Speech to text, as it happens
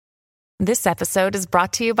This episode is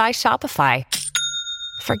brought to you by Shopify.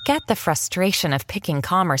 Forget the frustration of picking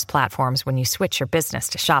commerce platforms when you switch your business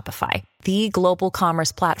to Shopify, the global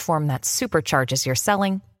commerce platform that supercharges your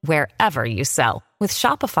selling wherever you sell. With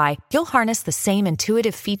Shopify, you'll harness the same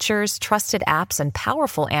intuitive features, trusted apps, and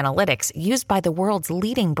powerful analytics used by the world's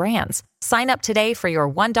leading brands. Sign up today for your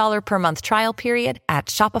 $1 per month trial period at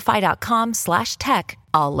shopify.com/tech,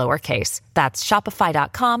 all lowercase. That's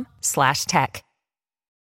shopify.com/tech.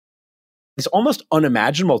 It's almost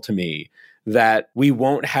unimaginable to me that we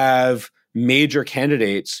won't have major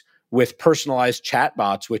candidates with personalized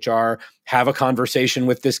chatbots, which are have a conversation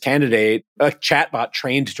with this candidate, a chatbot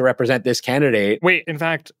trained to represent this candidate. Wait, in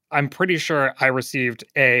fact, I'm pretty sure I received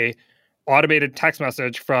a automated text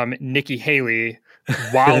message from Nikki Haley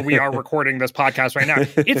while we are recording this podcast right now.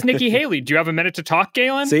 It's Nikki Haley. Do you have a minute to talk,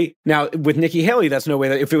 Galen? See, now with Nikki Haley, that's no way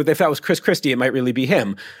that if that was Chris Christie, it might really be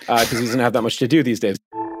him because he doesn't have that much to do these days.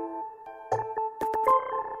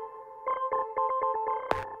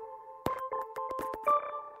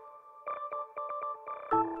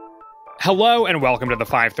 Hello and welcome to the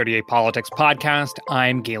 538 Politics Podcast.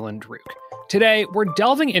 I'm Galen Druk. Today, we're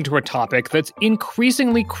delving into a topic that's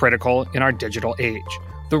increasingly critical in our digital age,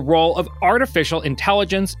 the role of artificial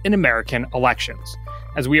intelligence in American elections.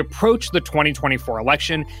 As we approach the 2024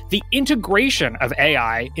 election, the integration of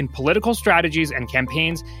AI in political strategies and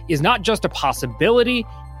campaigns is not just a possibility,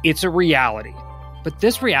 it's a reality. But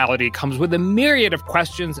this reality comes with a myriad of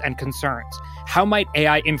questions and concerns. How might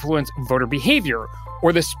AI influence voter behavior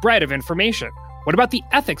or the spread of information? What about the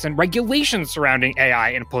ethics and regulations surrounding AI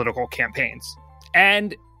in political campaigns?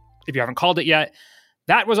 And if you haven't called it yet,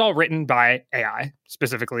 that was all written by AI,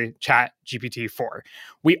 specifically ChatGPT-4.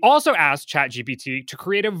 We also asked ChatGPT to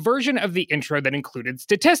create a version of the intro that included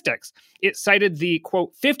statistics. It cited the,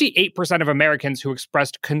 quote, 58% of Americans who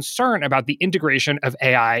expressed concern about the integration of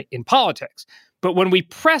AI in politics. But when we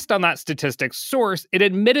pressed on that statistics source, it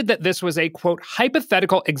admitted that this was a, quote,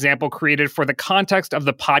 hypothetical example created for the context of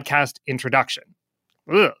the podcast introduction.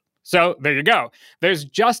 Ugh. So there you go. There's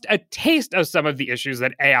just a taste of some of the issues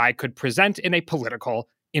that AI could present in a political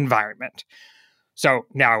environment. So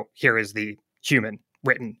now here is the human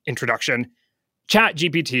written introduction.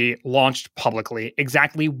 ChatGPT launched publicly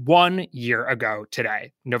exactly 1 year ago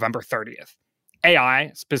today, November 30th. AI,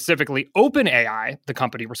 specifically OpenAI, the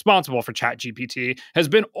company responsible for ChatGPT, has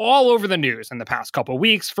been all over the news in the past couple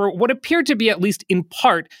weeks for what appeared to be, at least in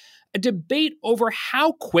part, a debate over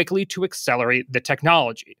how quickly to accelerate the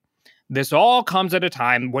technology. This all comes at a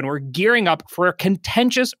time when we're gearing up for a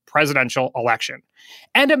contentious presidential election.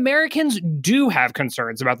 And Americans do have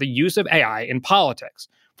concerns about the use of AI in politics.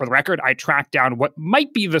 For the record, I tracked down what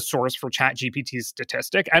might be the source for ChatGPT's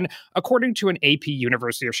statistic, and according to an AP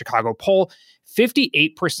University of Chicago poll,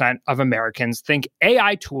 58% of Americans think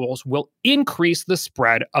AI tools will increase the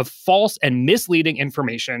spread of false and misleading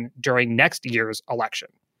information during next year's election.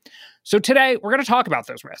 So today, we're going to talk about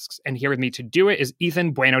those risks. And here with me to do it is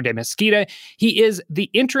Ethan Bueno de Mesquita. He is the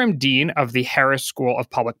interim dean of the Harris School of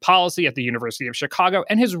Public Policy at the University of Chicago,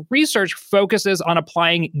 and his research focuses on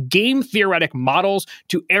applying game theoretic models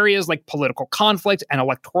to areas like political conflict and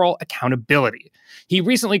electoral accountability. He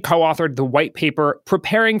recently co-authored the white paper,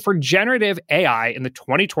 Preparing for Generative AI in the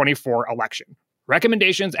 2024 Election: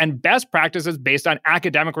 Recommendations and Best Practices Based on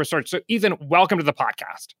Academic Research. So Ethan, welcome to the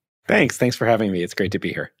podcast. Thanks for having me. It's great to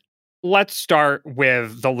be here. Let's start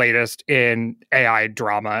with the latest in AI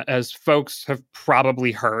drama. As folks have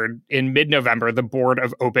probably heard, in mid-November, the board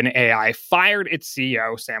of OpenAI fired its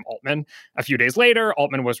CEO, Sam Altman. A few days later,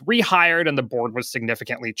 Altman was rehired and the board was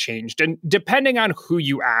significantly changed. And depending on who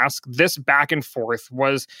you ask, this back and forth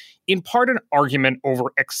was in part an argument over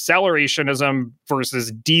accelerationism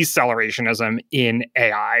versus decelerationism in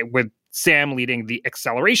AI, with Sam leading the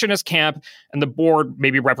accelerationist camp, and the board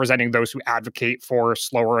maybe representing those who advocate for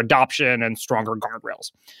slower adoption and stronger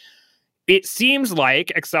guardrails. It seems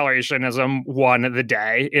like accelerationism won the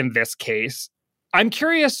day in this case. I'm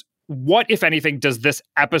curious, what, if anything, does this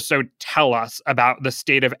episode tell us about the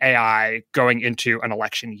state of AI going into an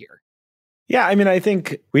election year? Yeah, I mean, I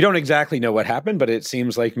think we don't exactly know what happened, but it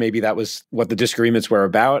seems like maybe that was what the disagreements were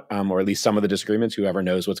about, or at least some of the disagreements, whoever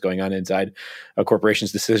knows what's going on inside a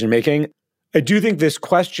corporation's decision-making. I do think this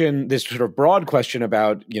question, this sort of broad question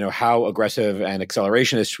about, how aggressive and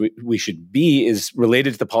accelerationist we should be is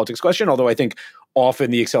related to the politics question, although I think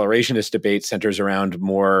often the accelerationist debate centers around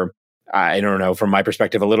more, I don't know, from my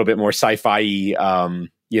perspective, a little bit more sci-fi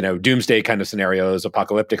doomsday kind of scenarios,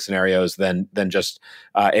 apocalyptic scenarios than just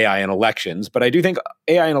AI and elections. But I do think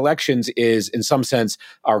AI and elections is, in some sense,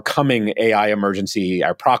 our coming AI emergency,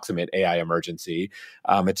 our proximate AI emergency.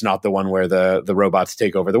 It's not the one where the robots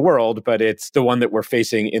take over the world, but it's the one that we're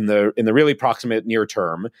facing in the really proximate near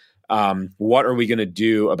term. What are we going to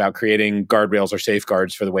do about creating guardrails or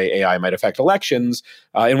safeguards for the way AI might affect elections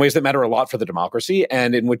in ways that matter a lot for the democracy,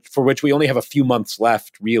 and for which we only have a few months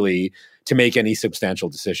left, really, to make any substantial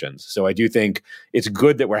decisions. So I do think it's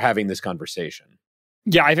good that we're having this conversation.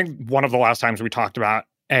 Yeah, I think one of the last times we talked about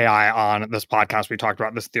AI on this podcast, we talked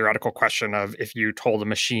about this theoretical question of if you told a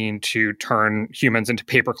machine to turn humans into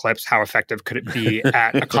paper clips, how effective could it be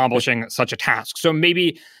at accomplishing such a task? So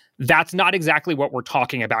maybe that's not exactly what we're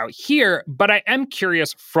talking about here, but I am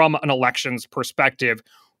curious from an elections perspective,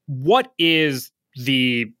 what is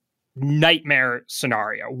the nightmare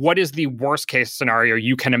scenario? What is the worst case scenario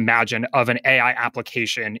you can imagine of an AI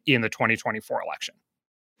application in the 2024 election?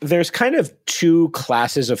 There's kind of two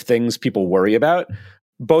classes of things people worry about.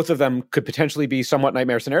 Both of them could potentially be somewhat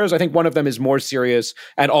nightmare scenarios. I think one of them is more serious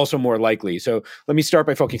and also more likely. So let me start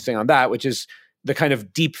by focusing on that, which is the kind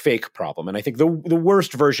of deep fake problem. And I think the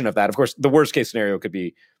worst version of that, of course, the worst case scenario could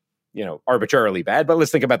be, arbitrarily bad, but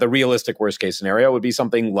let's think about the realistic worst case scenario would be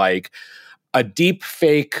something like a deep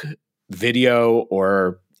fake video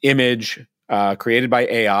or image created by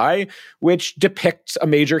AI, which depicts a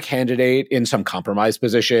major candidate in some compromised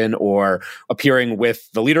position or appearing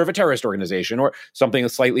with the leader of a terrorist organization or something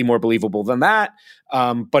slightly more believable than that,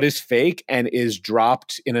 but is fake and is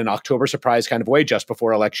dropped in an October surprise kind of way just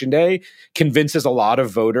before Election Day, convinces a lot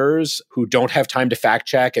of voters who don't have time to fact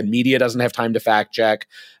check and media doesn't have time to fact check,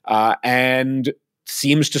 and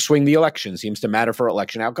seems to swing the election, seems to matter for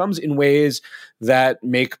election outcomes in ways that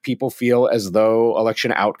make people feel as though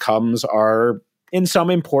election outcomes are, in some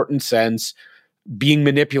important sense, being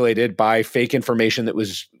manipulated by fake information that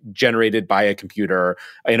was generated by a computer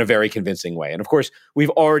in a very convincing way. And of course,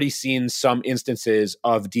 we've already seen some instances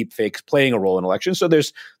of deepfakes playing a role in elections. So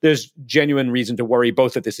there's genuine reason to worry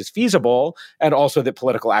both that this is feasible and also that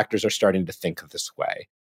political actors are starting to think this way.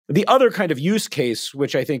 The other kind of use case,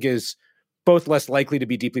 which I think is both less likely to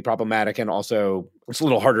be deeply problematic and also it's a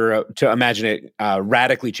little harder to imagine it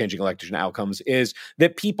radically changing election outcomes, is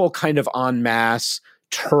that people kind of en masse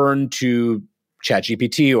turn to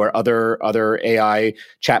ChatGPT or other AI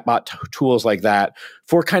chatbot tools like that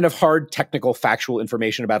for kind of hard technical factual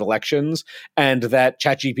information about elections, and that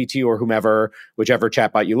ChatGPT or whichever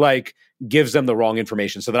chatbot you like, gives them the wrong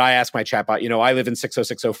information. So that I ask my chatbot, I live in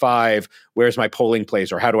 60605, where's my polling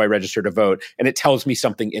place, or how do I register to vote? And it tells me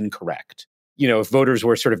something incorrect. If voters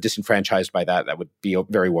were sort of disenfranchised by that, that would be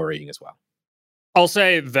very worrying as well. I'll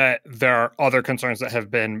say that there are other concerns that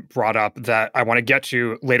have been brought up that I want to get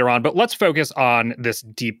to later on, but let's focus on this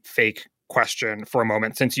deep fake question for a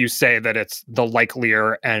moment, since you say that it's the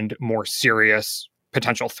likelier and more serious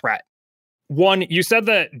potential threat. One, you said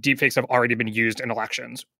that deepfakes have already been used in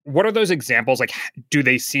elections. What are those examples? Like, do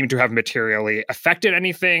they seem to have materially affected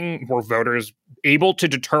anything? Were voters able to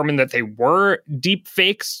determine that they were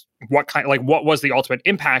deepfakes? What was the ultimate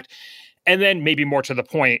impact? And then maybe more to the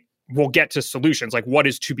point, we'll get to solutions, like what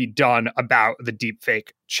is to be done about the deepfake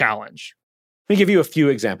challenge. Let me give you a few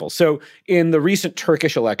examples. So in the recent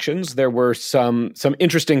Turkish elections, there were some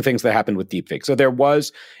interesting things that happened with deepfake. So there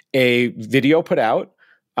was a video put out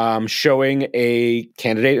showing a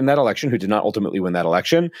candidate in that election who did not ultimately win that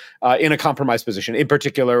election in a compromised position, in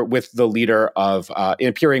particular with the leader of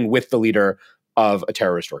appearing with the leader of a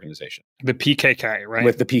terrorist organization. The PKK, right?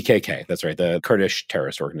 With the PKK, that's right, the Kurdish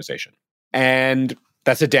terrorist organization. And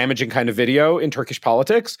that's a damaging kind of video in Turkish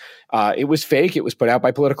politics. It was fake. It was put out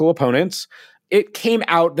by political opponents. It came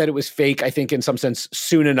out that it was fake, I think, in some sense,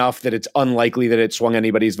 soon enough that it's unlikely that it swung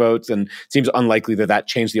anybody's votes, and it seems unlikely that that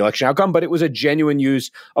changed the election outcome. But it was a genuine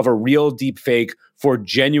use of a real deep fake for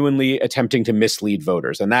genuinely attempting to mislead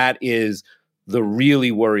voters. And that is the really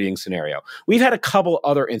worrying scenario. We've had a couple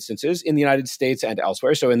other instances in the United States and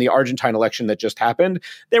elsewhere. So in the Argentine election that just happened,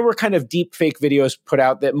 there were kind of deep fake videos put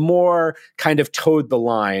out that more kind of towed the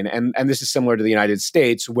line. And this is similar to the United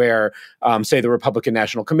States, where, say, the Republican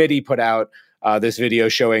National Committee put out this video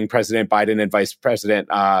showing President Biden and Vice President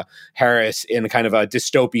Harris in kind of a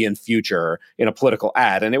dystopian future in a political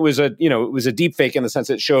ad. And it was a deep fake in the sense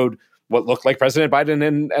that it showed what looked like President Biden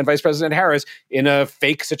and Vice President Harris in a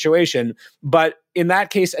fake situation. But in that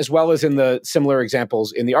case, as well as in the similar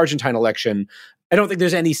examples in the Argentine election, I don't think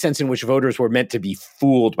there's any sense in which voters were meant to be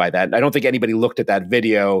fooled by that. I don't think anybody looked at that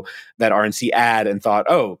video, that RNC ad, and thought,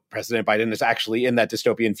 oh, President Biden is actually in that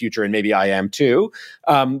dystopian future, and maybe I am too.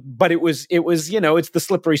 But it was, it's the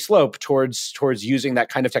slippery slope towards using that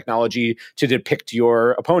kind of technology to depict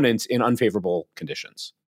your opponents in unfavorable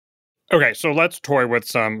conditions. Okay, so let's toy with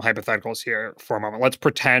some hypotheticals here for a moment. Let's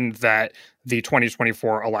pretend that the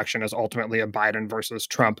 2024 election is ultimately a Biden versus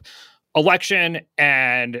Trump election,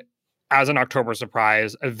 and as an October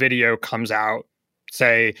surprise, a video comes out.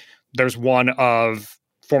 Say there's one of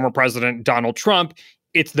former President Donald Trump.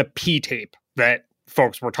 It's the P tape that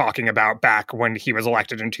folks were talking about back when he was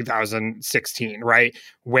elected in 2016, right?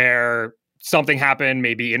 Where something happened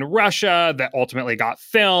maybe in Russia that ultimately got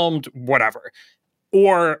filmed, whatever.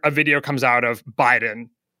 Or a video comes out of Biden.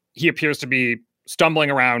 He appears to be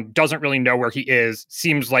stumbling around, doesn't really know where he is,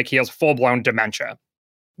 seems like he has full-blown dementia.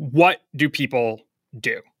 What do people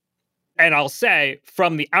do? And I'll say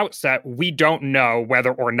from the outset, we don't know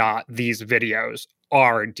whether or not these videos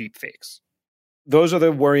are deepfakes. Those are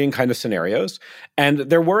the worrying kind of scenarios. And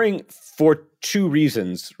they're worrying for two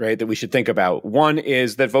reasons, right, that we should think about. One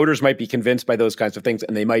is that voters might be convinced by those kinds of things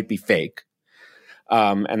and they might be fake.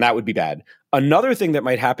 And that would be bad. Another thing that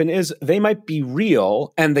might happen is they might be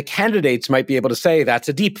real and the candidates might be able to say that's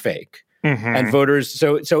a deep fake. Mm-hmm. And voters,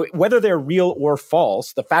 so whether they're real or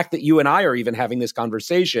false, the fact that you and I are even having this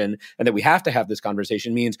conversation and that we have to have this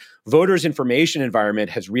conversation means voters' information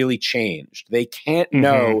environment has really changed. They can't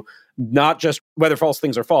know not just whether false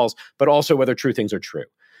things are false, but also whether true things are true.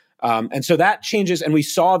 And so that changes, and we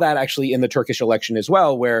saw that actually in the Turkish election as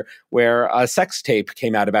well, where a sex tape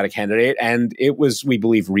came out about a candidate, and it was, we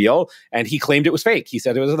believe, real, and he claimed it was fake. He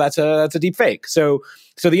said that's a deep fake. So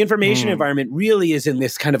the information environment really is in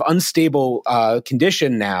this kind of unstable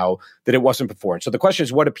condition now that it wasn't before. And so the question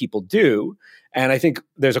is, what do people do? And I think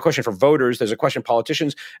there's a question for voters, there's a question for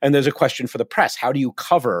politicians, and there's a question for the press. How do you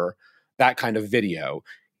cover that kind of video?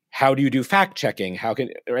 How do you do fact checking?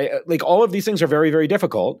 Right? Like all of these things are very, very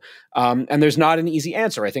difficult. And there's not an easy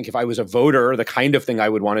answer. I think if I was a voter, the kind of thing I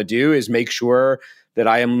would want to do is make sure that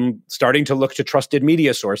I am starting to look to trusted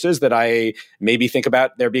media sources, that I maybe think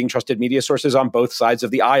about there being trusted media sources on both sides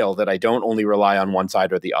of the aisle, that I don't only rely on one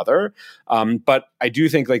side or the other. But I do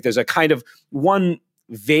think like there's a kind of one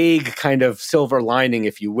vague kind of silver lining,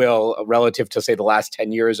 if you will, relative to, say, the last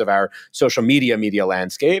 10 years of our social media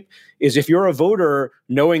landscape, is if you're a voter,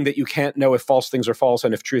 knowing that you can't know if false things are false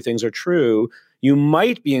and if true things are true, you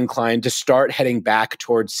might be inclined to start heading back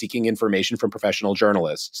towards seeking information from professional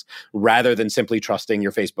journalists rather than simply trusting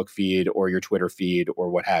your Facebook feed or your Twitter feed or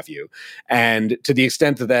what have you. And to the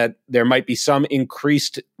extent that there might be some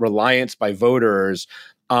increased reliance by voters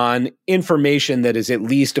on information that is at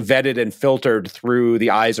least vetted and filtered through the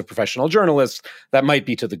eyes of professional journalists, that might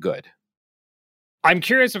be to the good. I'm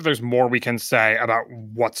curious if there's more we can say about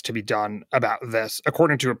what's to be done about this.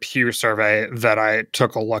 According to a Pew survey that I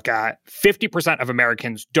took a look at, 50% of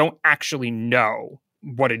Americans don't actually know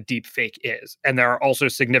what a deep fake is. And there are also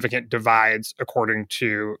significant divides according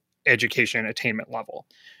to education attainment level.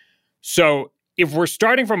 So if we're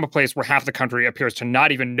starting from a place where half the country appears to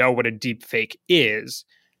not even know what a deep fake is,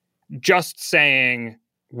 just saying,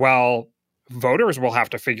 well, voters will have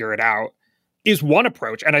to figure it out is one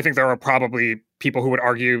approach. And I think there are probably people who would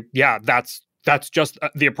argue, yeah, that's just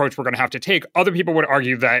the approach we're going to have to take. Other people would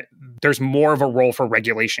argue that there's more of a role for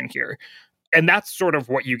regulation here. And that's sort of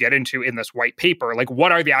what you get into in this white paper. Like,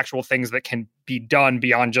 what are the actual things that can be done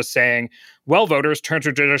beyond just saying, well, voters turn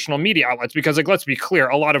to traditional media outlets? Because, like, let's be clear,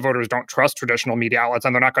 a lot of voters don't trust traditional media outlets,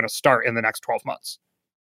 and they're not going to start in the next 12 months.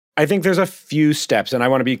 I think there's a few steps, and I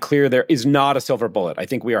want to be clear, there is not a silver bullet. I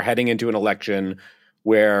think we are heading into an election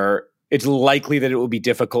where it's likely that it will be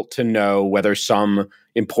difficult to know whether some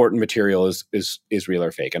important material is real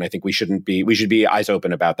or fake. And I think we should be eyes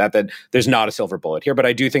open about that there's not a silver bullet here. But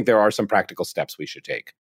I do think there are some practical steps we should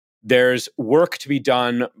take. There's work to be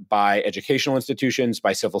done by educational institutions,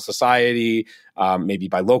 by civil society, maybe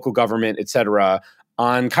by local government, et cetera,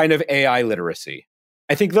 on kind of AI literacy.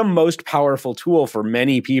 I think the most powerful tool for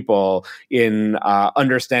many people in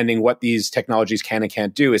understanding what these technologies can and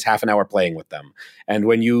can't do is half an hour playing with them. And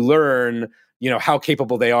when you learn, how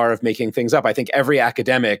capable they are of making things up, I think every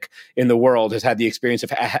academic in the world has had the experience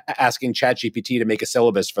of asking ChatGPT to make a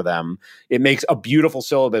syllabus for them. It makes a beautiful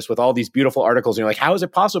syllabus with all these beautiful articles. And you're like, how is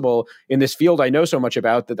it possible in this field I know so much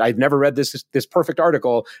about that I've never read this perfect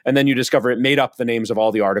article? And then you discover it made up the names of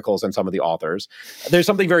all the articles and some of the authors. There's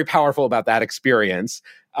something very powerful about that experience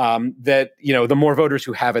that, the more voters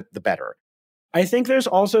who have it, the better. I think there's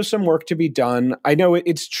also some work to be done. I know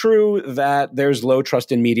it's true that there's low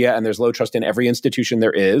trust in media and there's low trust in every institution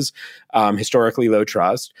there is, historically low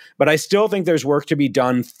trust. But I still think there's work to be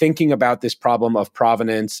done thinking about this problem of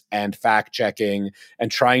provenance and fact checking and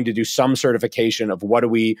trying to do some certification of what do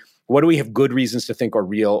we have good reasons to think are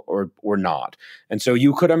real or not. And so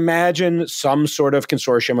you could imagine some sort of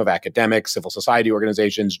consortium of academics, civil society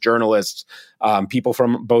organizations, journalists, people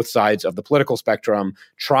from both sides of the political spectrum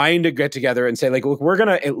trying to get together and say, like, look, we're going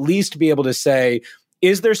to at least be able to say,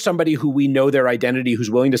 is there somebody who we know their identity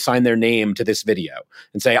who's willing to sign their name to this video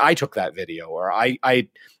and say, I took that video, or I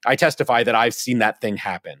testify that I've seen that thing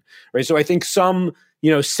happen, right? So I think some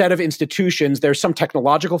set of institutions, there's some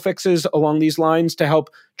technological fixes along these lines to help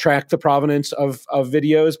track the provenance of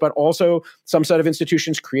videos, but also some set of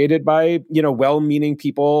institutions created by, well-meaning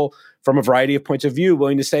people from a variety of points of view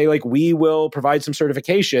willing to say, like, we will provide some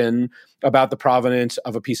certification about the provenance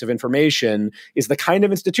of a piece of information is the kind of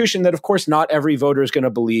institution that, of course, not every voter is going to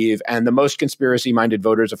believe. And the most conspiracy-minded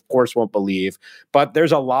voters, of course, won't believe. But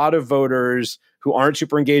there's a lot of voters who aren't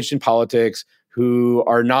super engaged in politics, who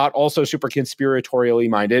are not also super conspiratorially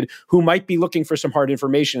minded, who might be looking for some hard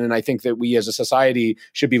information. And I think that we as a society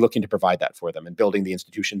should be looking to provide that for them and building the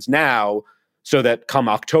institutions now so that come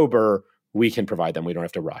October, we can provide them. We don't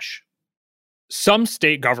have to rush. Some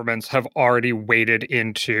state governments have already waded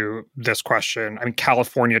into this question. I mean,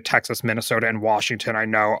 California, Texas, Minnesota, and Washington, I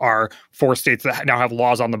know, are 4 states that now have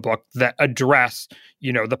laws on the book that address,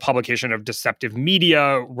 the publication of deceptive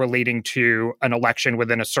media relating to an election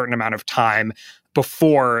within a certain amount of time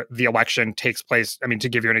before the election takes place. I mean, to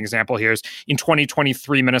give you an example here is in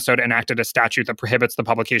 2023, Minnesota enacted a statute that prohibits the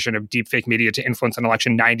publication of deepfake media to influence an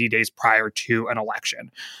election 90 days prior to an election.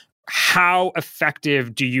 How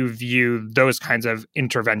effective do you view those kinds of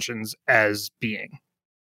interventions as being?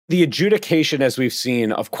 The adjudication, as we've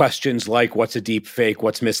seen, of questions like what's a deep fake,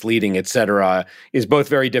 what's misleading, et cetera, is both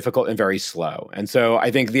very difficult and very slow. And so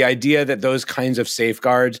I think the idea that those kinds of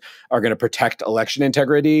safeguards are going to protect election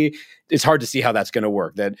integrity, it's hard to see how that's going to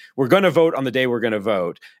work. That we're going to vote on the day we're going to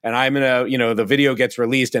vote. And I'm going to, the video gets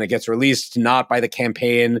released and it gets released not by the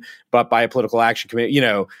campaign, but by a political action committee.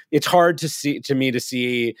 It's hard to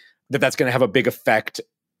see that that's going to have a big effect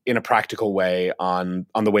in a practical way on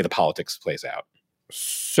the way the politics plays out.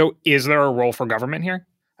 So is there a role for government here?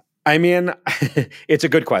 I mean, it's a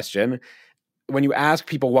good question. When you ask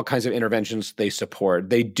people what kinds of interventions they support,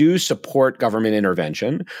 they do support government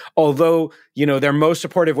intervention. Although, they're most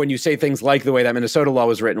supportive when you say things like the way that Minnesota law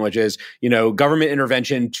was written, which is, government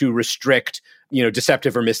intervention to restrict,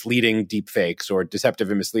 deceptive or misleading deep fakes or deceptive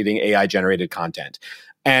and misleading AI-generated content.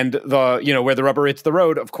 And where the rubber hits the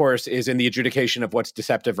road, of course, is in the adjudication of what's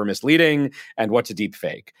deceptive or misleading and what's a deep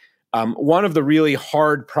fake. One of the really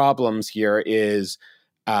hard problems here is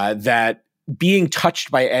that being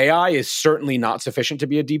touched by AI is certainly not sufficient to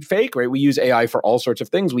be a deep fake, right? We use AI for all sorts of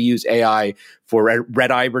things. We use AI for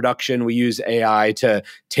red eye reduction. We use AI to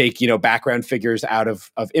take, background figures out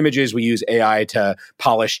of images. We use AI to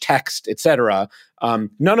polish text, et cetera.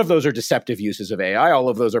 None of those are deceptive uses of AI. All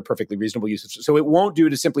of those are perfectly reasonable uses. So it won't do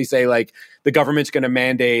to simply say, like, the government's going to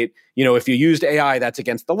mandate, if you used AI, that's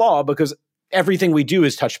against the law, because everything we do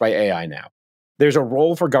is touched by AI now. There's a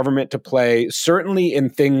role for government to play, certainly in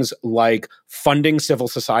things like funding civil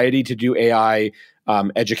society to do AI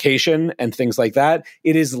education and things like that.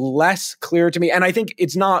 It is less clear to me. And I think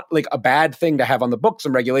it's not like a bad thing to have on the books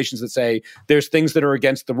some regulations that say there's things that are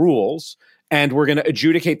against the rules and we're going to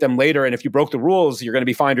adjudicate them later. And if you broke the rules, you're going to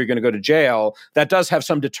be fined or you're going to go to jail. That does have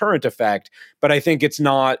some deterrent effect. But I think it's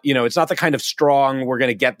not, it's not the kind of strong, we're going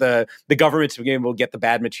to get the government to be able to get the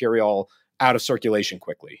bad material out of circulation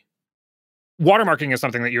quickly. Watermarking is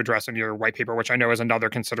something that you address in your white paper, which I know is another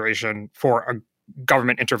consideration for a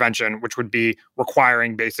government intervention, which would be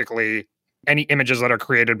requiring basically any images that are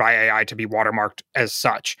created by AI to be watermarked as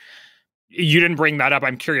such. You didn't bring that up.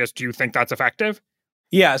 I'm curious, do you think that's effective?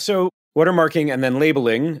 Yeah, so watermarking and then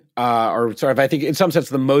labeling are sort of, I think, in some sense,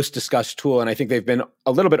 the most discussed tool, and I think they've been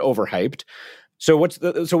a little bit overhyped. So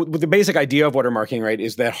the basic idea of watermarking, right,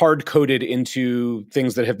 is that hard-coded into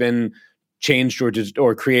things that have been changed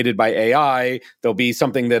or created by AI, there'll be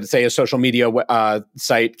something that, say, a social media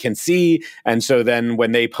site can see. And so then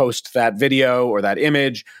when they post that video or that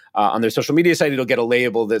image on their social media site, it'll get a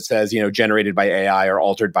label that says, generated by AI or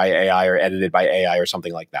altered by AI or edited by AI or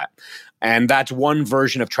something like that. And that's one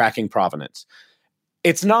version of tracking provenance.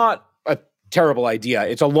 It's not a terrible idea.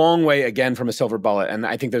 It's a long way, again, from a silver bullet. And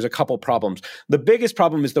I think there's a couple problems. The biggest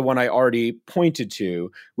problem is the one I already pointed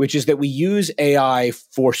to, which is that we use AI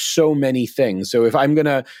for so many things. So if I'm going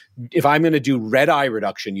to do red eye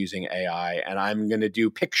reduction using AI, and I'm going to do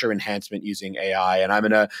picture enhancement using AI, and I'm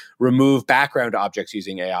going to remove background objects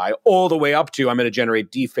using AI, all the way up to I'm going to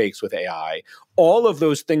generate deepfakes with AI, all of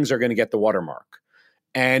those things are going to get the watermark.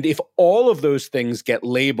 And if all of those things get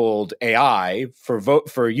labeled AI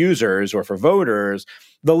for users or for voters,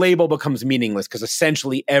 the label becomes meaningless because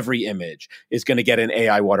essentially every image is going to get an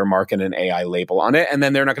AI watermark and an AI label on it. And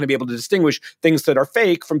then they're not going to be able to distinguish things that are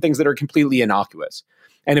fake from things that are completely innocuous.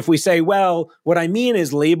 And if we say, well, what I mean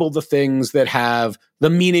is label the things that have the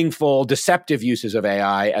meaningful, deceptive uses of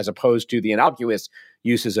AI as opposed to the innocuous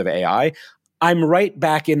uses of AI, I'm right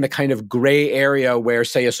back in the kind of gray area where,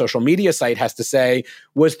 say, a social media site has to say,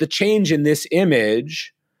 was the change in this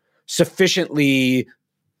image sufficiently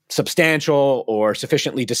substantial or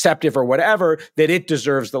sufficiently deceptive or whatever that it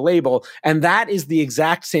deserves the label? And that is the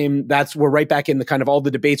exact same, we're right back in the kind of all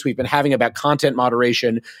the debates we've been having about content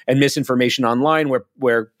moderation and misinformation online,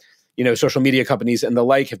 where social media companies and the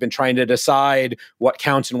like have been trying to decide what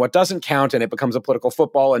counts and what doesn't count, and it becomes a political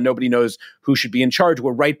football and nobody knows who should be in charge.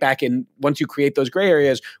 We're right back in, once you create those gray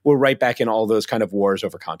areas, we're right back in all those kind of wars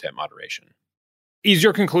over content moderation. Is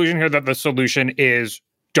your conclusion here that the solution is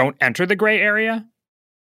don't enter the gray area?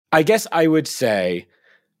 I guess I would say,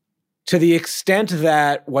 to the extent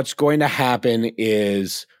that what's going to happen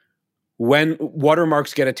is when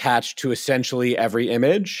watermarks get attached to essentially every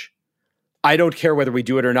image, I don't care whether we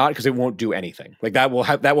do it or not because it won't do anything. Like that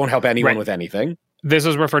won't help anyone with anything. This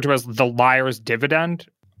is referred to as the liar's dividend.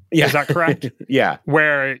 Yeah. Is that correct? Yeah.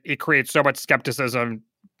 Where it creates so much skepticism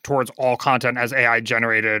towards all content as AI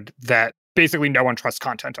generated that basically no one trusts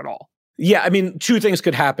content at all. Yeah, I mean, two things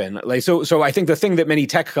could happen. So I think the thing that many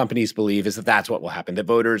tech companies believe is that that's what will happen. That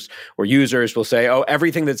voters or users will say, oh,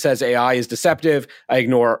 everything that says AI is deceptive, I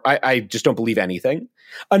ignore. I just don't believe anything.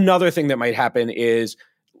 Another thing that might happen is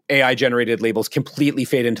AI-generated labels completely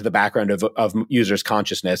fade into the background of users'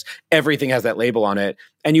 consciousness. Everything has that label on it,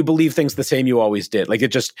 and you believe things the same you always did. Like it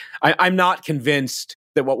just, I'm not convinced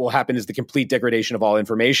that what will happen is the complete degradation of all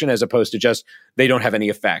information as opposed to just they don't have any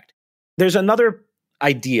effect. There's another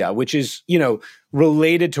idea, which is,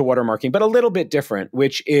 related to watermarking, but a little bit different,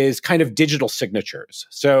 which is kind of digital signatures.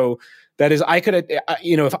 So that is, I could,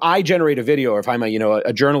 if I generate a video, or if I'm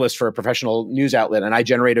a journalist for a professional news outlet and I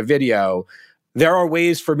generate a video, there are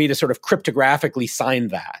ways for me to sort of cryptographically sign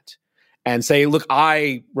that and say, look,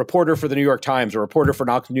 I, reporter for the New York Times or reporter for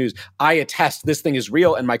Knox News, I attest this thing is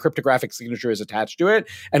real and my cryptographic signature is attached to it.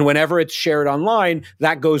 And whenever it's shared online,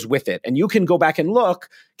 that goes with it. And you can go back and look,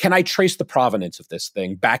 can I trace the provenance of this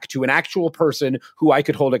thing back to an actual person who I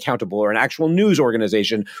could hold accountable or an actual news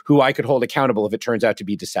organization who I could hold accountable if it turns out to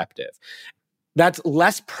be deceptive? That's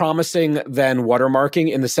less promising than watermarking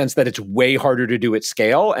in the sense that it's way harder to do at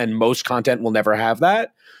scale and most content will never have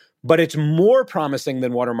that. But it's more promising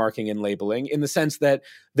than watermarking and labeling in the sense that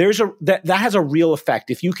that has a real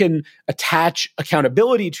effect. If you can attach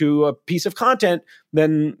accountability to a piece of content,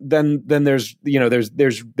 then there's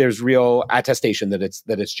real attestation that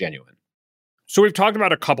it's genuine. So we've talked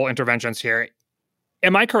about a couple interventions here.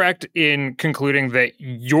 Am I correct in concluding that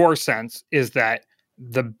your sense is that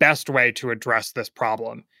the best way to address this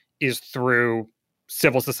problem is through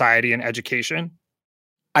civil society and education?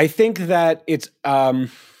 I think that it's,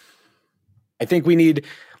 I think we need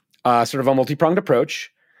sort of a multi-pronged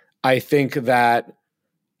approach. I think that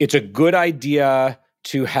it's a good idea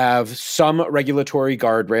to have some regulatory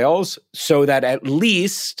guardrails so that at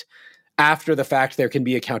least after the fact there can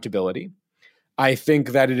be accountability. I think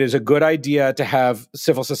that it is a good idea to have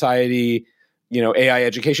civil society AI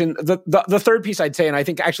education. The third piece I'd say, and I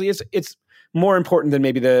think actually it's more important than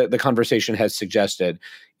maybe the conversation has suggested,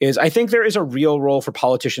 is I think there is a real role for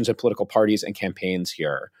politicians and political parties and campaigns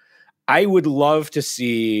here. I would love to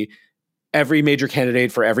see every major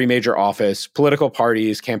candidate for every major office, political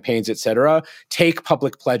parties, campaigns, et cetera, take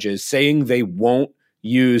public pledges saying they won't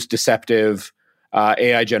use deceptive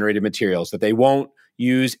AI-generated materials, that they won't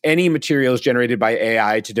use any materials generated by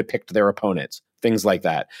AI to depict their opponents, things like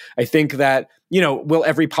that. I think that, will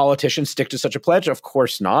every politician stick to such a pledge? Of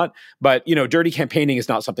course not. But, dirty campaigning is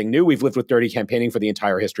not something new. We've lived with dirty campaigning for the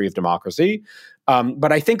entire history of democracy.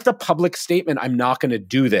 But I think the public statement, I'm not going to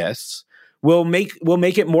do this, will make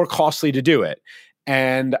it more costly to do it.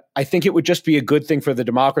 And I think it would just be a good thing for the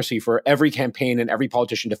democracy for every campaign and every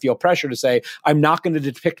politician to feel pressure to say, I'm not going to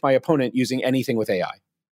depict my opponent using anything with AI.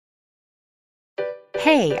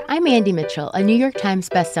 Hey, I'm Andy Mitchell, a New York Times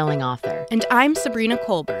bestselling author. And I'm Sabrina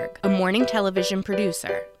Kohlberg, a morning television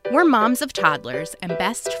producer. We're moms of toddlers and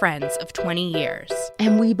best friends of 20 years.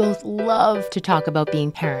 And we both love to talk about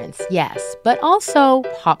being parents, yes, but also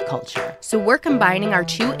pop culture. So we're combining our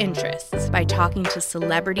two interests by talking to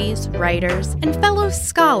celebrities, writers, and fellow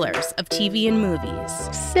scholars of TV and movies.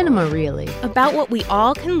 Cinema, really. About what we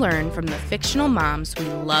all can learn from the fictional moms we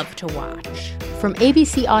love to watch. From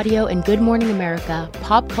ABC Audio and Good Morning America,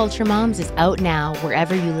 Pop Culture Moms is out now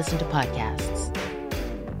wherever you listen to podcasts.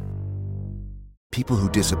 People who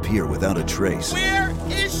disappear without a trace. Where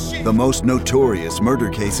is she? The most notorious murder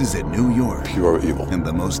cases in New York. Pure evil. And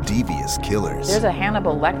the most devious killers. There's a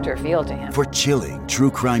Hannibal Lecter feel to him. For chilling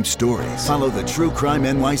true crime stories, follow the True Crime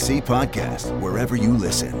NYC podcast wherever you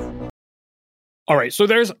listen. All right, so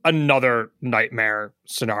there's another nightmare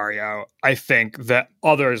scenario, I think, that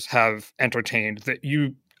others have entertained that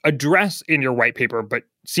you address in your white paper but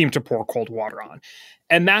seem to pour cold water on.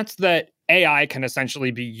 And that's that AI can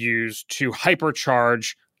essentially be used to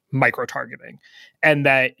hypercharge micro-targeting, and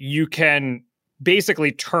that you can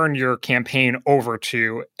basically turn your campaign over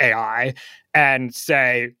to AI and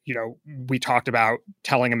say, you know, we talked about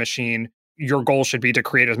telling a machine your goal should be to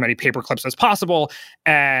create as many paper clips as possible,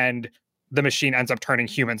 and the machine ends up turning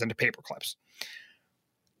humans into paper clips.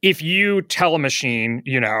 If you tell a machine,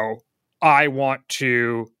 you know, I want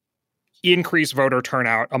to increase voter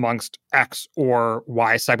turnout amongst X or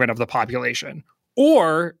Y segment of the population,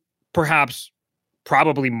 or perhaps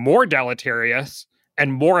probably more deleterious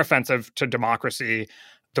and more offensive to democracy,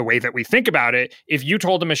 the way that we think about it, if you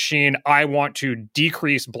told a machine, I want to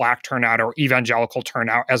decrease Black turnout or evangelical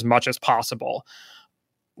turnout as much as possible,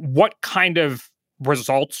 what kind of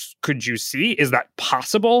results could you see? Is that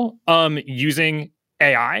possible using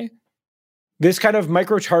AI? This kind of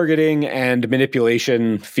micro-targeting and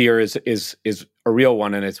manipulation fear is a real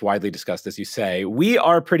one, and it's widely discussed, as you say. We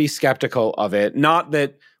are pretty skeptical of it. Not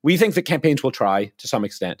that we think that campaigns will try to some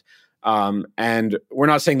extent, and we're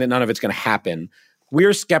not saying that none of it's going to happen.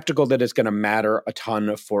 We're skeptical that it's going to matter a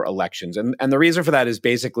ton for elections. And the reason for that is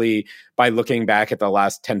basically by looking back at the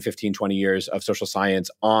last 10, 15, 20 years of social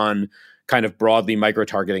science on kind of broadly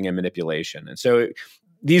micro-targeting and manipulation. And so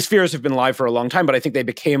these fears have been live for a long time, but I think they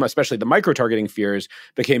became, especially the micro-targeting fears,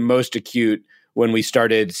 became most acute when we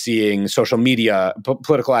started seeing social media,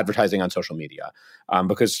 political advertising on social media.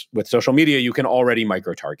 Because with social media, you can already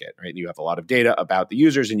micro-target, right? You have a lot of data about the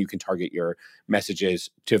users, and you can target your messages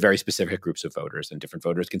to very specific groups of voters, and different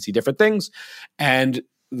voters can see different things. And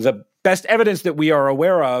the best evidence that we are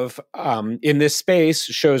aware of in this space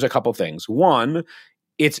shows a couple things. One,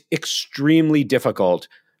 it's extremely difficult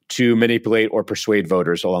to manipulate or persuade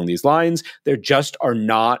voters along these lines. There just are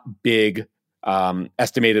not big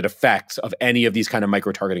estimated effects of any of these kind of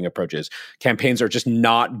micro-targeting approaches. Campaigns are just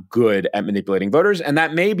not good at manipulating voters, and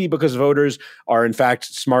that may be because voters are in fact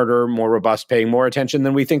smarter, more robust, paying more attention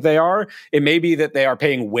than we think they are. It may be that they are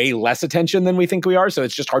paying way less attention than we think we are, so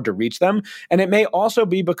it's just hard to reach them. And it may also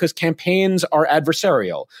be because campaigns are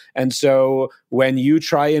adversarial. And so when you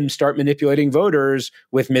try and start manipulating voters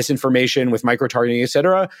with misinformation, with micro-targeting, et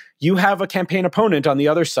cetera, you have a campaign opponent on the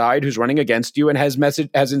other side who's running against you and has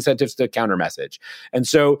incentives to counter message. And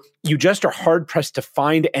so you just are hard-pressed to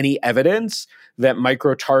find any evidence that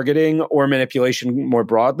micro-targeting or manipulation more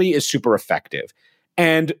broadly is super effective.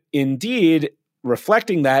 And indeed,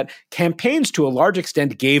 reflecting that, campaigns to a large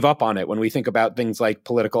extent gave up on it when we think about things like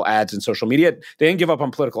political ads and social media. They didn't give up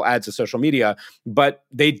on political ads and social media, but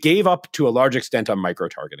they gave up to a large extent on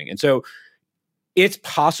micro-targeting. And so it's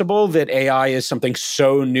possible that AI is something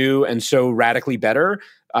so new and so radically better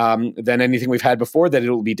than anything we've had before that it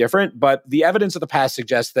will be different. But the evidence of the past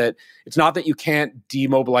suggests that it's not that you can't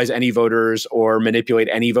demobilize any voters or manipulate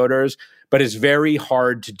any voters, but it's very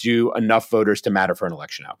hard to do enough voters to matter for an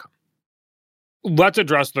election outcome. Let's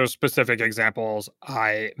address those specific examples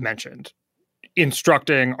I mentioned.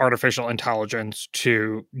 Instructing artificial intelligence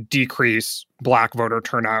to decrease Black voter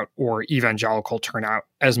turnout or evangelical turnout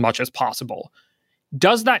as much as possible.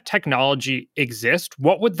 Does that technology exist?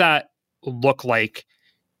 What would that look like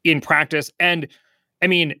in practice? And I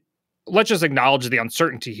mean, let's just acknowledge the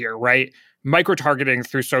uncertainty here, right? Micro-targeting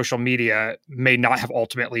through social media may not have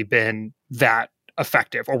ultimately been that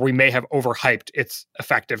effective, or we may have overhyped its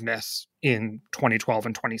effectiveness in 2012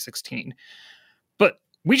 and 2016. But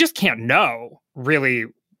we just can't know, really,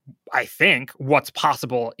 I think, what's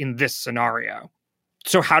possible in this scenario.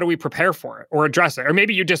 So how do we prepare for it or address it? Or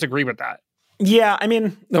maybe you disagree with that. Yeah, I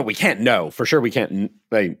mean, no, we can't know. For sure, we can't,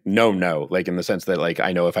 like, know, like, in the sense that, like,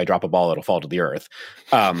 I know if I drop a ball, it'll fall to the earth.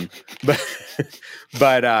 But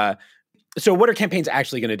so what are campaigns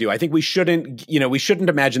actually going to do? I think we shouldn't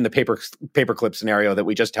imagine the paperclip scenario that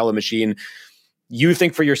we just tell a machine, you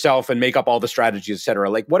think for yourself and make up all the strategies, et cetera.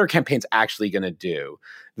 Like, what are campaigns actually going to do?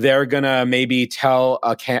 They're going to maybe tell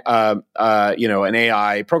an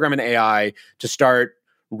AI, program an AI to start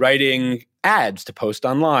writing ads to post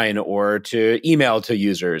online or to email to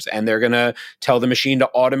users. And they're going to tell the machine to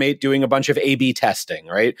automate doing a bunch of A/B testing,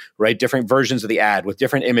 right? Write different versions of the ad with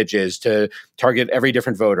different images to target every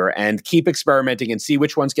different voter and keep experimenting and see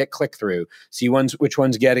which ones get click through, see which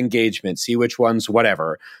ones get engagement, see which ones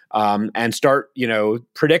whatever, and start,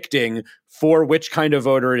 predicting for which kind of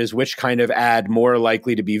voter it is, which kind of ad more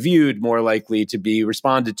likely to be viewed, more likely to be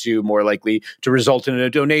responded to, more likely to result in a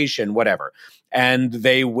donation, whatever. And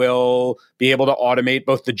they will be able to automate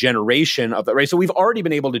both the generation of that, right? So we've already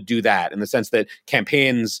been able to do that in the sense that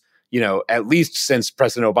campaigns, at least since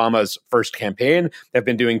President Obama's first campaign, have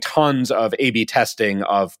been doing tons of A/B testing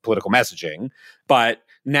of political messaging. But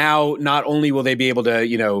now not only will they be able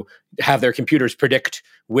to, have their computers predict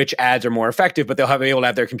which ads are more effective, but they'll be able to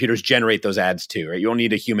have their computers generate those ads too, right? You don't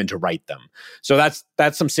need a human to write them. So that's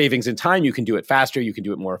some savings in time. You can do it faster. You can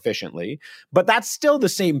do it more efficiently. But that's still the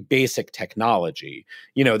same basic technology.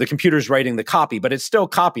 The computer's writing the copy, but it's still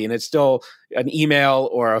copy, and it's still an email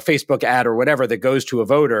or a Facebook ad or whatever that goes to a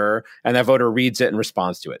voter, and that voter reads it and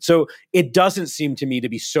responds to it. So it doesn't seem to me to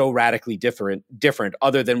be so radically different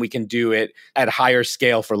other than we can do it at higher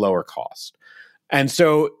scale for lower cost. And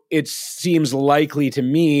so it seems likely to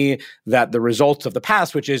me that the results of the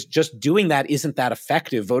past, which is just doing that, isn't that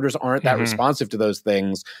effective. Voters aren't that responsive to those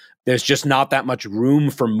things. There's just not that much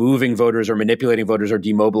room for moving voters or manipulating voters or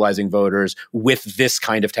demobilizing voters with this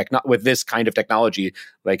kind of technology,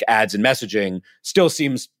 like ads and messaging. Still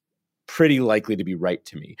seems pretty likely to be right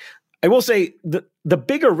to me. I will say the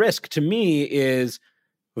bigger risk to me is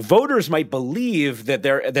voters might believe that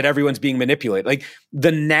everyone's being manipulated. Like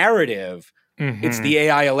the narrative. It's the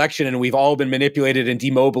AI election and we've all been manipulated and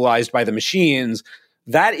demobilized by the machines.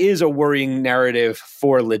 That is a worrying narrative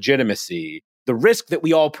for legitimacy. The risk that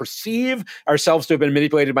we all perceive ourselves to have been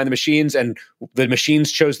manipulated by the machines and the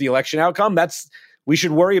machines chose the election outcome, we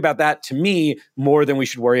should worry about that, to me, more than we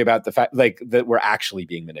should worry about the fact that we're actually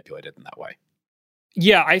being manipulated in that way.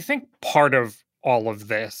 Yeah, I think part of all of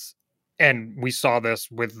this, and we saw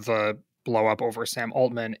this with the blow up over Sam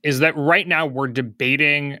Altman, is that right now we're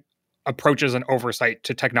debating approaches and oversight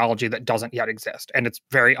to technology that doesn't yet exist. And it's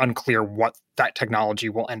very unclear what that technology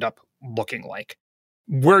will end up looking like.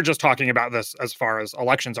 We're just talking about this as far as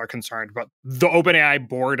elections are concerned, but the OpenAI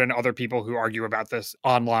board and other people who argue about this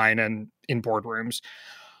online and in boardrooms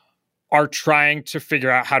are trying to figure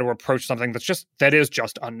out how to approach something that is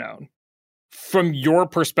just unknown. From your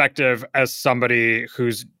perspective as somebody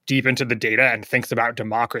who's deep into the data and thinks about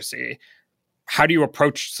democracy, how do you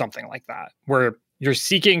approach something like that, where you're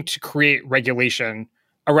seeking to create regulation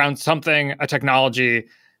around a technology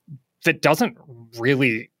that doesn't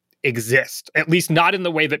really exist, at least not in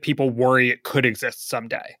the way that people worry it could exist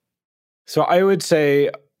someday? So I would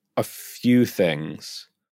say a few things.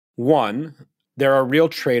 One, there are real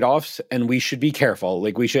trade-offs, and we should be careful.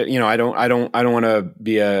 Like we should, I don't want to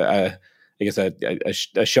be a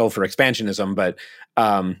shell for expansionism, but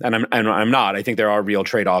and I'm not. I think there are real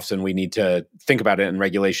trade-offs, and we need to think about it. And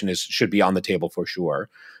regulation should be on the table for sure.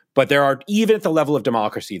 But there are, even at the level of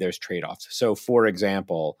democracy, there's trade-offs. So, for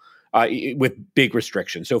example, with big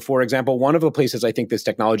restrictions. So, for example, one of the places I think this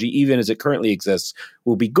technology, even as it currently exists,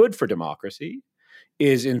 will be good for democracy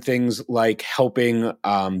is in things like helping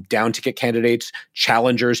down-ticket candidates,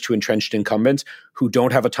 challengers to entrenched incumbents who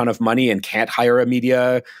don't have a ton of money and can't hire a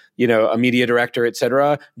media director, et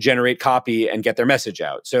cetera, generate copy and get their message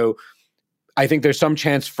out. So I think there's some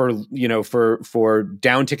chance for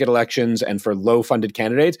down-ticket elections and for low-funded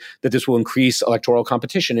candidates that this will increase electoral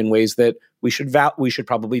competition in ways that we should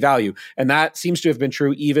probably value. And that seems to have been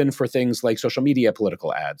true even for things like social media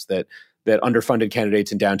political ads, that underfunded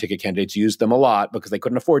candidates and down-ticket candidates used them a lot because they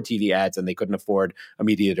couldn't afford TV ads and they couldn't afford a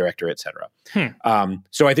media director, et cetera.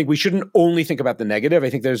 So I think we shouldn't only think about the negative.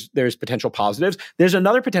 I think there's potential positives. There's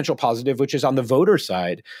another potential positive, which is on the voter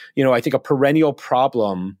side. I think a perennial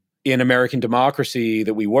problem in American democracy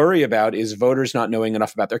that we worry about is voters not knowing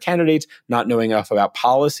enough about their candidates, not knowing enough about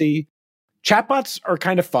policy. Chatbots are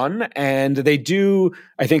kind of fun, and they do,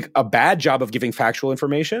 I think, a bad job of giving factual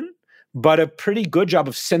information, but a pretty good job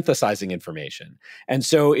of synthesizing information. And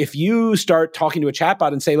so if you start talking to a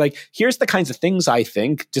chatbot and say, like, here's the kinds of things I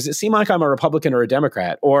think, does it seem like I'm a Republican or a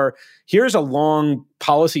Democrat? Or here's a long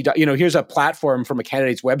policy, here's a platform from a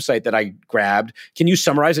candidate's website that I grabbed. Can you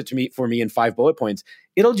summarize it for me in 5 bullet points?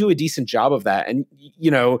 It'll do a decent job of that. And,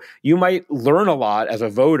 you might learn a lot as a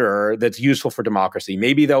voter that's useful for democracy.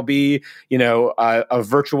 Maybe there'll be, a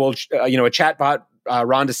virtual, a chatbot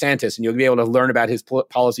Ron DeSantis, and you'll be able to learn about his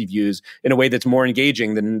policy views in a way that's more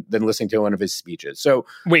engaging than listening to one of his speeches. So,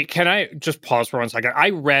 wait, can I just pause for 1 second? I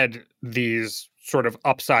read these sort of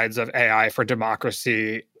upsides of AI for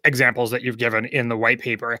democracy examples that you've given in the white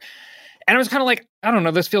paper. And I was kind of like, I don't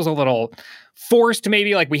know, this feels a little forced,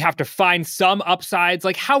 maybe. Like, we have to find some upsides.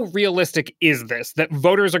 Like, how realistic is this, that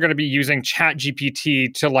voters are going to be using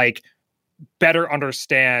ChatGPT to, like, better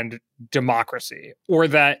understand democracy, or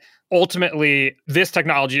that ultimately this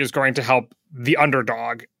technology is going to help the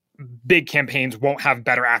underdog? Big campaigns won't have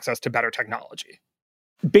better access to better technology.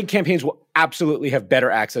 Big campaigns will absolutely have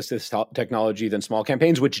better access to this technology than small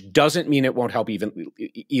campaigns, which doesn't mean it won't help even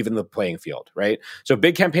the playing field, right? So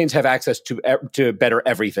big campaigns have access to better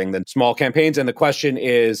everything than small campaigns, and the question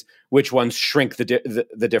is which ones shrink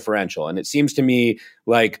the differential. And it seems to me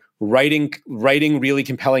like writing really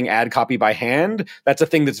compelling ad copy by hand, that's a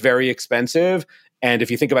thing that's very expensive. And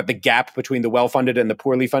if you think about the gap between the well-funded and the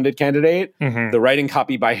poorly funded candidate, the writing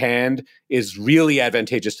copy by hand is really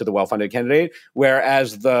advantageous to the well-funded candidate,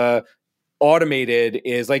 whereas the automated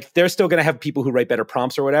is like, they're still going to have people who write better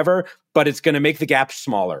prompts or whatever, but it's going to make the gap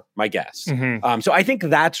smaller, my guess. So I think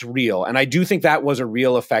that's real. And I do think that was a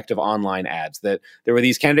real effect of online ads, that there were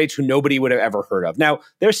these candidates who nobody would have ever heard of. Now,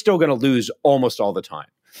 they're still going to lose almost all the time.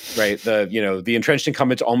 Right. The entrenched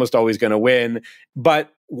incumbent's almost always going to win.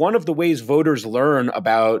 But one of the ways voters learn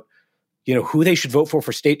about, who they should vote for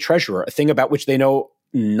state treasurer, a thing about which they know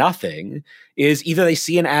nothing, is either they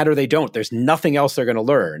see an ad or they don't. There's nothing else they're going to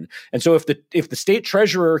learn. And so if the state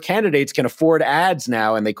treasurer candidates can afford ads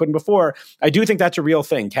now and they couldn't before, I do think that's a real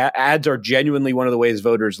thing. Ads are genuinely one of the ways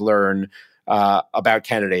voters learn about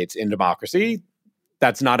candidates in democracy.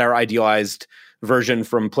 That's not our idealized version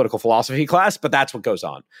from political philosophy class, but that's what goes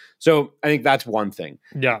on. So I think that's one thing.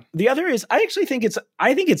 Yeah. The other is, I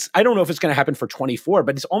don't know if it's going to happen for 24,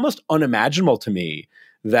 but it's almost unimaginable to me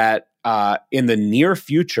that in the near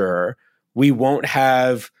future, we won't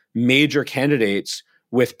have major candidates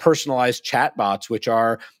with personalized chatbots, which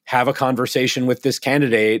have a conversation with this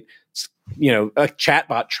candidate, a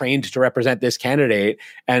chatbot trained to represent this candidate,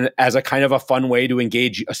 and as a kind of a fun way to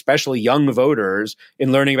engage, especially young voters,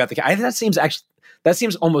 in learning about that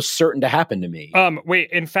seems almost certain to happen to me.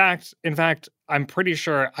 Wait, in fact, I'm pretty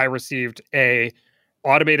sure I received a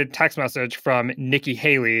automated text message from Nikki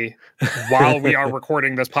Haley while we are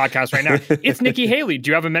recording this podcast right now. It's Nikki Haley. Do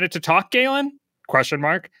you have a minute to talk, Galen? ?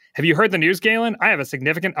 Have you heard the news, Galen? I have a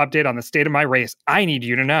significant update on the state of my race. I need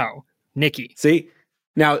you to know. Nikki. See?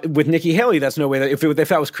 Now, with Nikki Haley, that's no way that if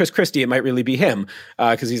that was Chris Christie, it might really be him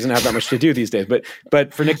because he doesn't have that much to do these days.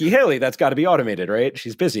 But for Nikki Haley, that's got to be automated, right?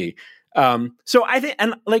 She's busy. So I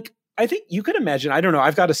think you could imagine, I don't know,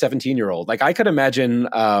 I've got a 17-year-old. Like, I could imagine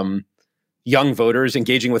young voters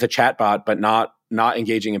engaging with a chatbot, but not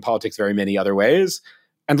engaging in politics very many other ways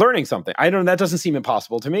and learning something. I don't know, that doesn't seem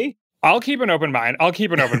impossible to me. I'll keep an open mind.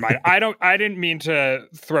 I didn't mean to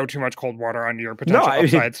throw too much cold water on your potential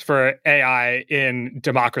upsides for AI in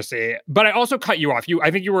democracy, but I also cut you off. I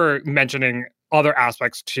think you were mentioning other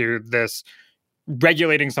aspects to this,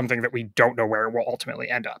 regulating something that we don't know where it will ultimately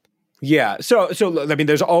end up. Yeah. So I mean,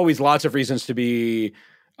 there's always lots of reasons to be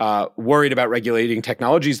worried about regulating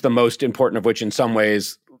technologies, the most important of which in some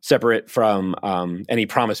ways, separate from any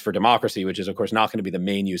promise for democracy, which is, of course, not going to be the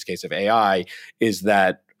main use case of AI, is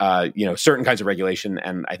that certain kinds of regulation,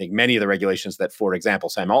 and I think many of the regulations that, for example,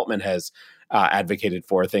 Sam Altman has advocated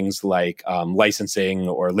for, things like licensing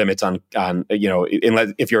or limits on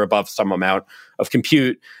if you're above some amount of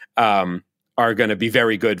compute, are going to be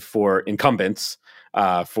very good for incumbents,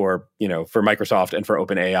 for Microsoft and for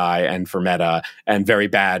OpenAI and for Meta, and very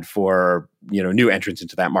bad for new entrants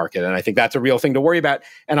into that market. And I think that's a real thing to worry about.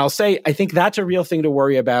 And I'll say, I think that's a real thing to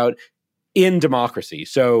worry about in democracy.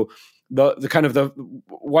 So the kind of the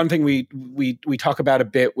one thing we talk about a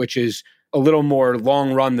bit, which is a little more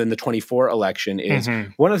long run than the 24 election, is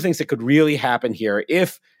one of the things that could really happen here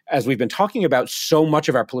if, as we've been talking about, so much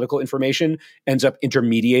of our political information ends up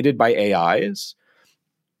intermediated by AIs.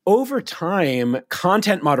 Over time,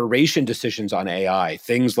 content moderation decisions on AI,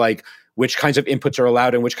 things like which kinds of inputs are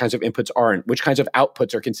allowed and which kinds of inputs aren't, which kinds of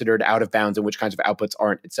outputs are considered out of bounds and which kinds of outputs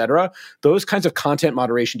aren't, et cetera. Those kinds of content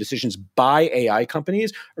moderation decisions by AI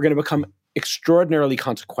companies are going to become extraordinarily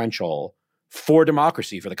consequential for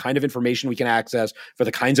democracy, for the kind of information we can access, for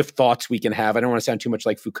the kinds of thoughts we can have. I don't want to sound too much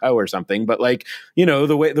like Foucault or something, but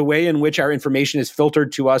the way in which our information is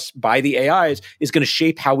filtered to us by the AIs is going to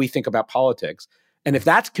shape how we think about politics. And if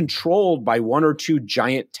that's controlled by one or two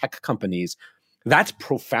giant tech companies, That's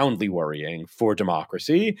profoundly worrying for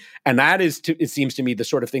democracy. And that is, it seems to me, the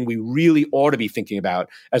sort of thing we really ought to be thinking about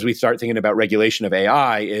as we start thinking about regulation of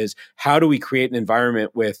AI is how do we create an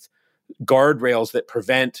environment with guardrails that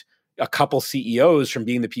prevent a couple CEOs from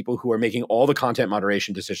being the people who are making all the content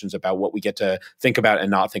moderation decisions about what we get to think about and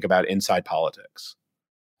not think about inside politics.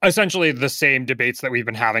 Essentially the same debates that we've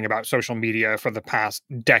been having about social media for the past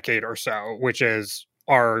decade or so, which is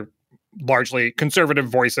are largely conservative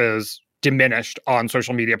voices diminished on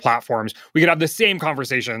social media platforms. We could have the same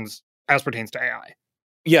conversations as pertains to AI.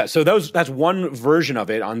 Yeah, so that's one version of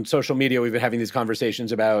it. On social media, we've been having these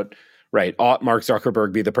conversations about, right, ought Mark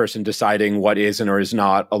Zuckerberg be the person deciding what is and or is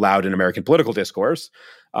not allowed in American political discourse?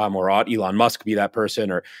 Or ought Elon Musk be that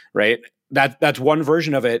person? Or, right, that's one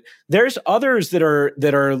version of it. There's others that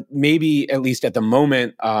are maybe, at least at the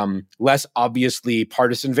moment, less obviously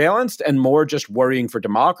partisan valenced and more just worrying for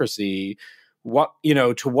democracy.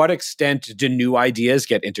 To what extent do new ideas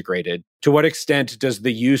get integrated? To what extent does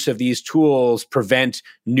the use of these tools prevent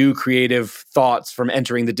new creative thoughts from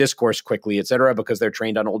entering the discourse quickly, et cetera, because they're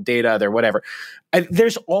trained on old data, they're whatever.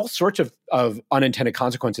 There's all sorts of unintended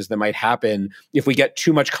consequences that might happen if we get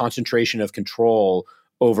too much concentration of control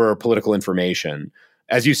over political information.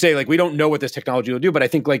 As you say, we don't know what this technology will do, but I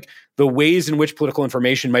think the ways in which political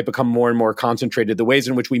information might become more and more concentrated, the ways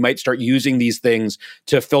in which we might start using these things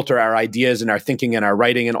to filter our ideas and our thinking and our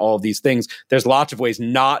writing and all of these things, there's lots of ways,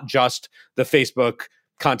 not just the Facebook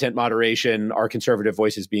content moderation, our conservative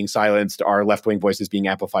voices being silenced, our left-wing voices being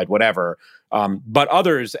amplified, whatever, but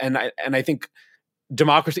others. And I think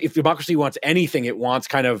democracy, if democracy wants anything, it wants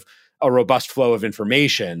kind of a robust flow of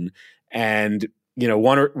information. And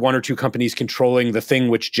one or two companies controlling the thing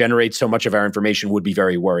which generates so much of our information would be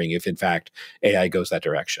very worrying if, in fact, AI goes that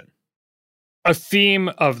direction. A theme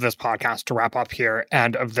of this podcast, to wrap up here,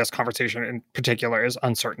 and of this conversation in particular, is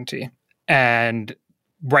uncertainty. And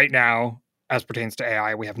right now, as pertains to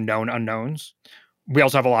AI, we have known unknowns. We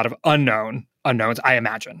also have a lot of unknown unknowns, I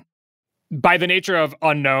imagine. By the nature of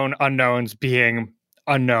unknown unknowns being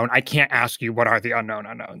unknown, I can't ask you what are the unknown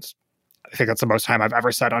unknowns. I think that's the most time I've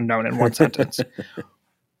ever said unknown in one sentence.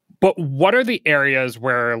 But what are the areas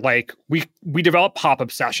where we develop pop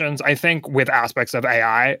obsessions, I think, with aspects of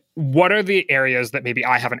AI? What are the areas that maybe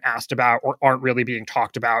I haven't asked about or aren't really being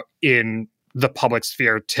talked about in the public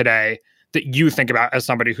sphere today that you think about as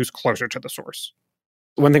somebody who's closer to the source?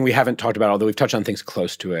 One thing we haven't talked about, although we've touched on things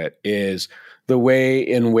close to it, is the way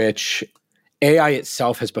in which AI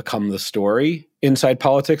itself has become the story inside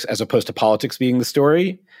politics as opposed to politics being the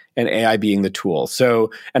story and AI being the tool.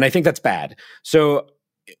 So, and I think that's bad. So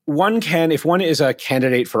if one is a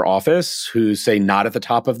candidate for office who's, say, not at the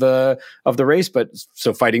top of the race, but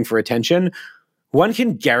so fighting for attention, one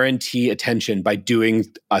can guarantee attention by doing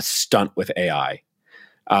a stunt with AI.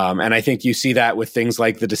 And I think you see that with things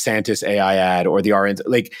like the DeSantis AI ad or the RN.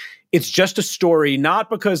 It's just a story, not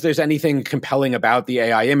because there's anything compelling about the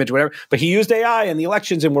AI image, whatever, but he used AI in the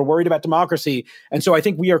elections and we're worried about democracy. And so I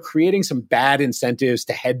think we are creating some bad incentives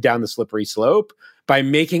to head down the slippery slope by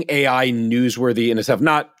making AI newsworthy in itself.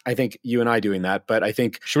 Not, I think, you and I doing that, but I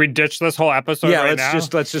think... Should we ditch this whole episode now?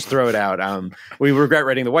 Let's just throw it out. We regret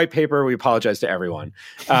writing the white paper. We apologize to everyone.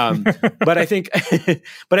 But I think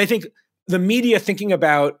the media thinking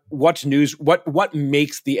about what's news, what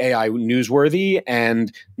makes the AI newsworthy,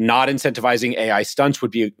 and not incentivizing AI stunts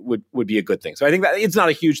would be a good thing. So I think that it's not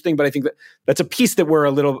a huge thing, but I think that's a piece that we're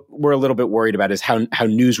a little bit worried about, is how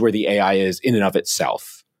newsworthy AI is in and of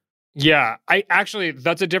itself. Yeah,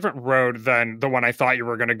 that's a different road than the one I thought you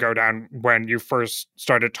were going to go down when you first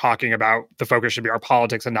started talking about the focus should be our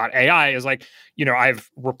politics and not AI. Is I've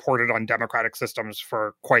reported on democratic systems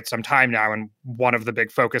for quite some time now, and one of the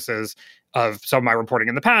big focuses of some of my reporting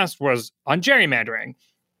in the past was on gerrymandering.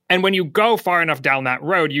 And when you go far enough down that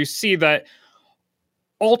road, you see that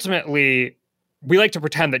ultimately we like to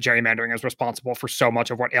pretend that gerrymandering is responsible for so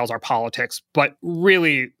much of what ails our politics, but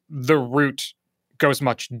really the root goes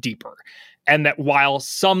much deeper. And that while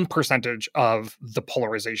some percentage of the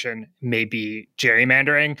polarization may be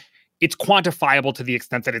gerrymandering, it's quantifiable to the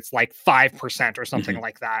extent that it's 5% or something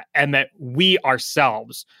like that. And that we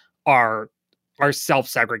ourselves are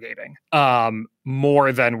self-segregating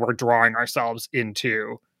more than we're drawing ourselves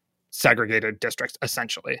into segregated districts,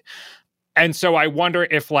 essentially. And so I wonder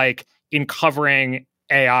if in covering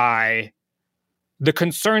AI, the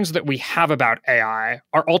concerns that we have about AI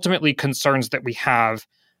are ultimately concerns that we have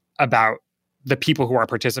about the people who are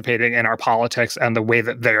participating in our politics and the way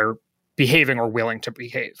that they're behaving or willing to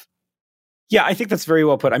behave. Yeah, I think that's very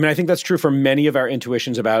well put. I mean, I think that's true for many of our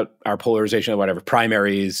intuitions about our polarization, or whatever,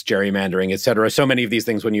 primaries, gerrymandering, et cetera. So many of these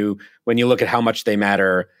things, when you look at how much they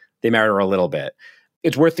matter, they matter a little bit.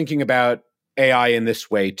 It's worth thinking about AI in this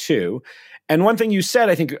way too. And one thing you said,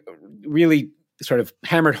 I think, really sort of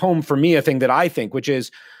hammered home for me a thing that I think, which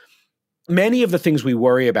is many of the things we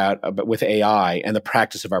worry about with AI and the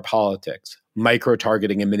practice of our politics,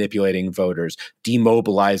 micro-targeting and manipulating voters,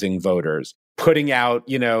 demobilizing voters, putting out,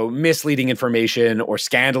 misleading information or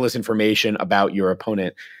scandalous information about your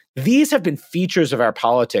opponent. These have been features of our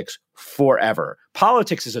politics forever.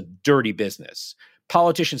 Politics is a dirty business.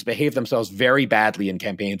 Politicians behave themselves very badly in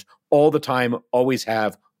campaigns all the time, always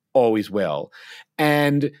have, always will.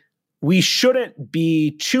 And we shouldn't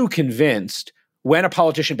be too convinced when a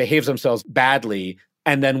politician behaves themselves badly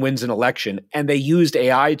and then wins an election, and they used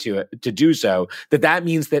AI to do so, that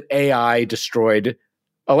means that AI destroyed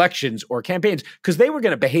elections or campaigns, because they were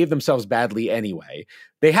going to behave themselves badly anyway.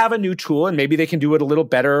 They have a new tool, and maybe they can do it a little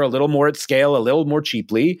better, a little more at scale, a little more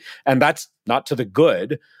cheaply, and that's not to the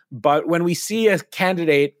good. But when we see a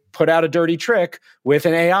candidate put out a dirty trick with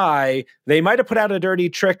an AI, they might have put out a dirty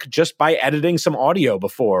trick just by editing some audio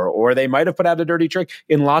before, or they might have put out a dirty trick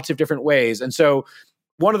in lots of different ways. And so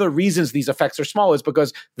one of the reasons these effects are small is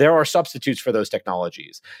because there are substitutes for those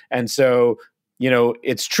technologies. And so,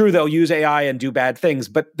 it's true they'll use AI and do bad things,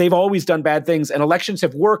 but they've always done bad things, and elections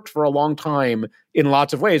have worked for a long time in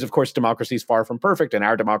lots of ways. Of course, democracy is far from perfect, and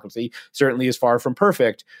our democracy certainly is far from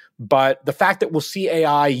perfect. But the fact that we'll see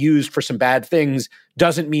AI used for some bad things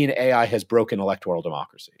doesn't mean AI has broken electoral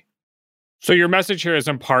democracy. So your message here is,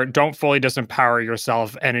 in part, don't fully disempower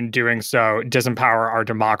yourself, and in doing so, disempower our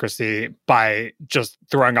democracy by just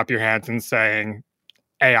throwing up your hands and saying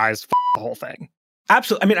AI is the whole thing.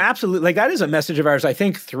 Absolutely. Absolutely. Like, that is a message of ours, I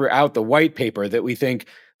think, throughout the white paper, that we think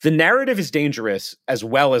the narrative is dangerous as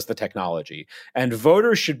well as the technology. And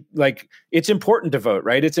voters should, it's important to vote,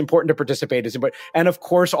 right? It's important to participate. And of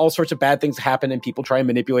course, all sorts of bad things happen and people try and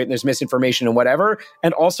manipulate and there's misinformation and whatever.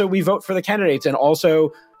 And also we vote for the candidates. And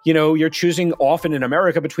also, you're choosing often in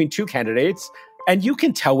America between two candidates. And you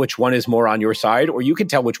can tell which one is more on your side, or you can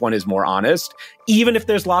tell which one is more honest, even if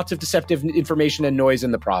there's lots of deceptive information and noise in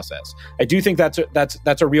the process. I do think that's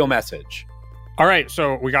a real message. All right,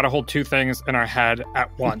 so we got to hold two things in our head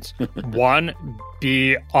at once. One,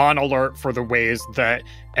 be on alert for the ways that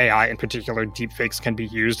AI, in particular deepfakes, can be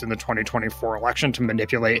used in the 2024 election to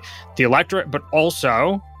manipulate the electorate, but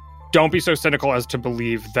also don't be so cynical as to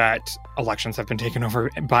believe that elections have been taken over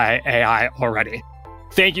by AI already.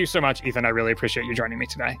 Thank you so much, Ethan. I really appreciate you joining me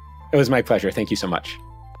today. It was my pleasure. Thank you so much.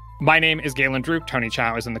 My name is Galen Druk. Tony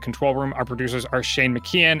Chow is in the control room. Our producers are Shane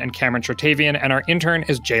McKeon and Cameron Chertavian, and our intern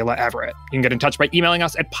is Jayla Everett. You can get in touch by emailing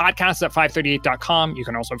us at podcasts@538.com. You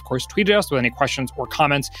can also, of course, tweet at us with any questions or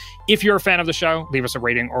comments. If you're a fan of the show, leave us a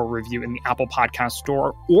rating or a review in the Apple Podcast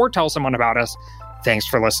Store or tell someone about us. Thanks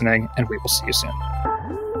for listening, and we will see you soon.